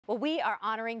Well, we are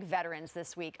honoring veterans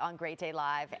this week on Great Day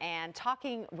Live and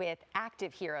talking with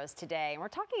Active Heroes today. And we're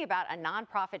talking about a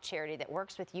nonprofit charity that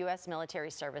works with U.S.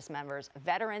 military service members,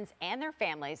 veterans, and their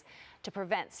families to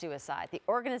prevent suicide. The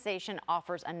organization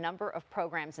offers a number of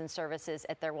programs and services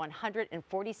at their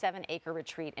 147-acre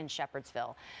retreat in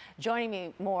Shepherdsville. Joining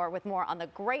me with more on the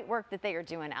great work that they are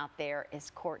doing out there is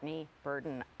Courtney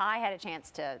Burden. I had a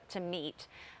chance to meet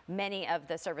many of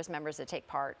the service members that take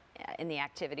part in the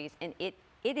activities, and it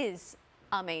is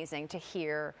amazing to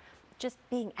hear just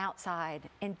being outside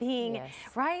and being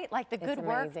right, like the good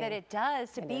work that it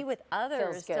does to be with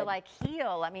others, to like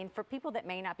heal. I mean, for people that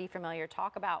may not be familiar,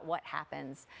 talk about what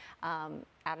happens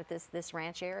out at this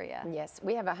ranch area. Yes,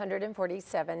 we have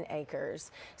 147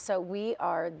 acres. So we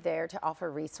are there to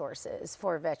offer resources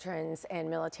for veterans and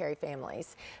military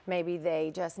families. Maybe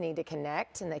they just need to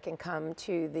connect and they can come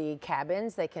to the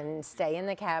cabins. They can stay in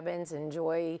the cabins,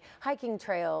 enjoy hiking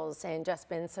trails, and just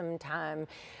spend some time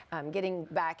getting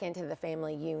back into the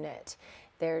family unit.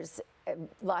 There's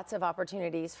lots of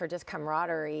opportunities for just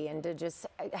camaraderie and to just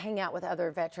hang out with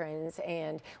other veterans.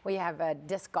 And we have a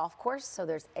disc golf course, so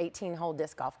there's 18-hole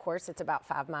disc golf course. It's about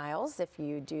 5 miles if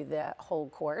you do the whole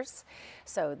course,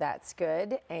 so that's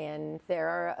good. And there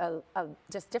are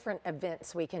just different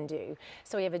events we can do.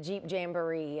 So we have a Jeep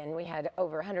Jamboree, and we had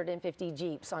over 150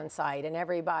 Jeeps on site, and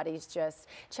everybody's just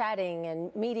chatting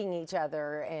and meeting each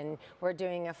other. And we're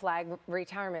doing a flag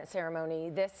retirement ceremony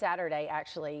this Saturday,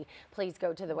 actually. Please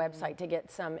go to the website to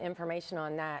get some information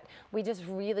on that. We just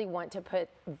really want to put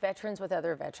veterans with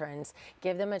other veterans,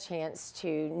 give them a chance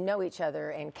to know each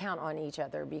other and count on each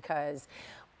other, because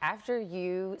after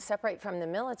you separate from the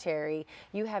military,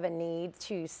 you have a need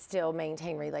to still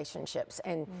maintain relationships.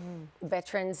 And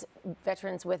veterans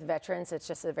with veterans, it's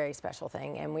just a very special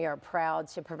thing. And we are proud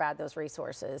to provide those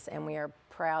resources, and we are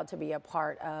proud to be a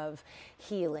part of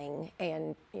healing.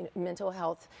 And mental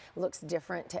health looks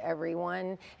different to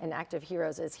everyone, and Active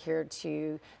Heroes is here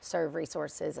to serve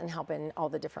resources and help in all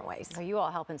the different ways. Well, you all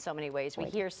help in so many ways. We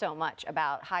hear so much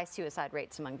about high suicide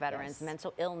rates among veterans,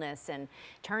 mental illness, and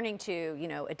turning to,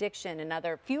 addiction and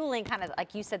other fueling, kind of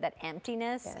like you said, that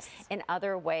emptiness in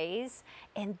other ways.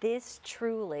 And this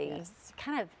truly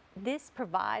this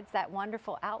provides that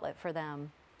wonderful outlet for them.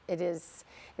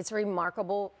 It's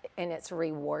remarkable, and it's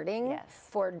rewarding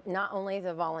for not only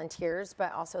the volunteers,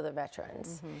 but also the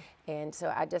veterans. And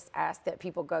so I just ask that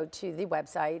people go to the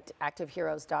website,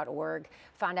 activeheroes.org,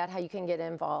 find out how you can get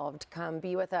involved, come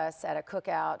be with us at a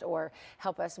cookout, or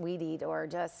help us weed eat, or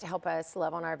just help us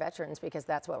love on our veterans, because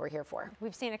that's what we're here for.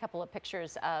 We've seen a couple of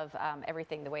pictures of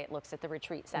everything, the way it looks at the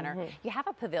retreat center. You have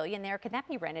a pavilion there. Can that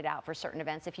be rented out for certain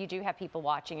events? If you do have people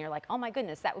watching, you're like, oh my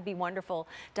goodness, that would be wonderful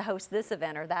to host this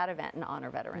event or that event and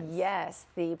honor veterans. Yes,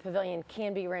 the pavilion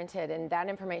can be rented, and that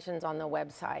information's on the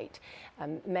website.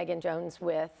 Megan Jones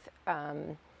with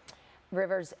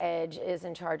River's Edge is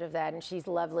in charge of that, and she's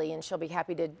lovely, and she'll be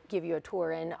happy to give you a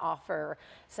tour and offer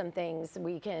some things.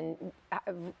 We can,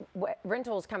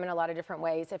 rentals come in a lot of different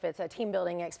ways. If it's a team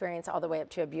building experience all the way up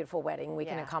to a beautiful wedding, we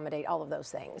can accommodate all of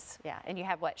those things. Yeah, and you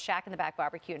have Shack in the Back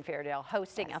Barbecue in Fairdale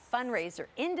hosting a fundraiser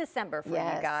in December for you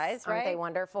guys, right? Aren't they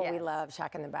wonderful? We love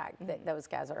Shack in the Back. Those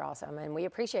guys are awesome, and we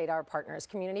appreciate our partners.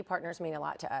 Community partners mean a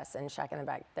lot to us, and Shack in the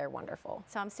Back, they're wonderful.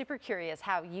 So I'm super curious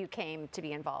how you came to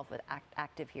be involved with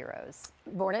Active Heroes.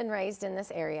 Born and raised in this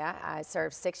area. I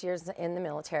served 6 years in the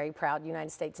military, proud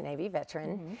United States Navy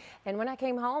veteran. And when I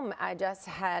came home, I just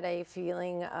had a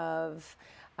feeling of,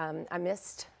 I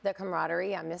missed the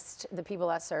camaraderie, I missed the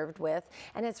people I served with,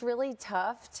 and it's really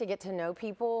tough to get to know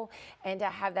people and to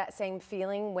have that same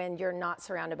feeling when you're not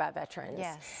surrounded by veterans.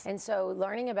 And so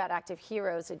learning about Active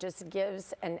Heroes, it just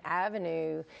gives an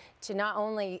avenue to not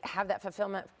only have that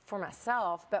fulfillment for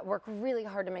myself, but work really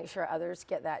hard to make sure others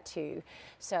get that too.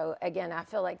 So again, I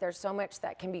feel like there's so much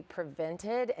that can be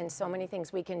prevented, and so many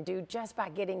things we can do just by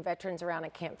getting veterans around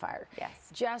a campfire.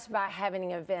 Just by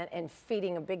having an event and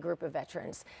feeding a big group of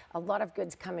veterans. A lot of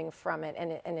good's coming from it,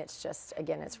 and it's just,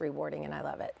 again, it's rewarding, and I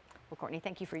love it. Well, Courtney,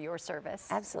 thank you for your service.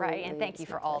 Absolutely. Right, and thank you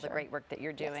for all the great work that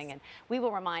you're doing. And we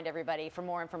will remind everybody, for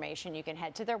more information, you can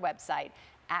head to their website,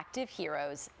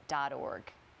 activeheroes.org.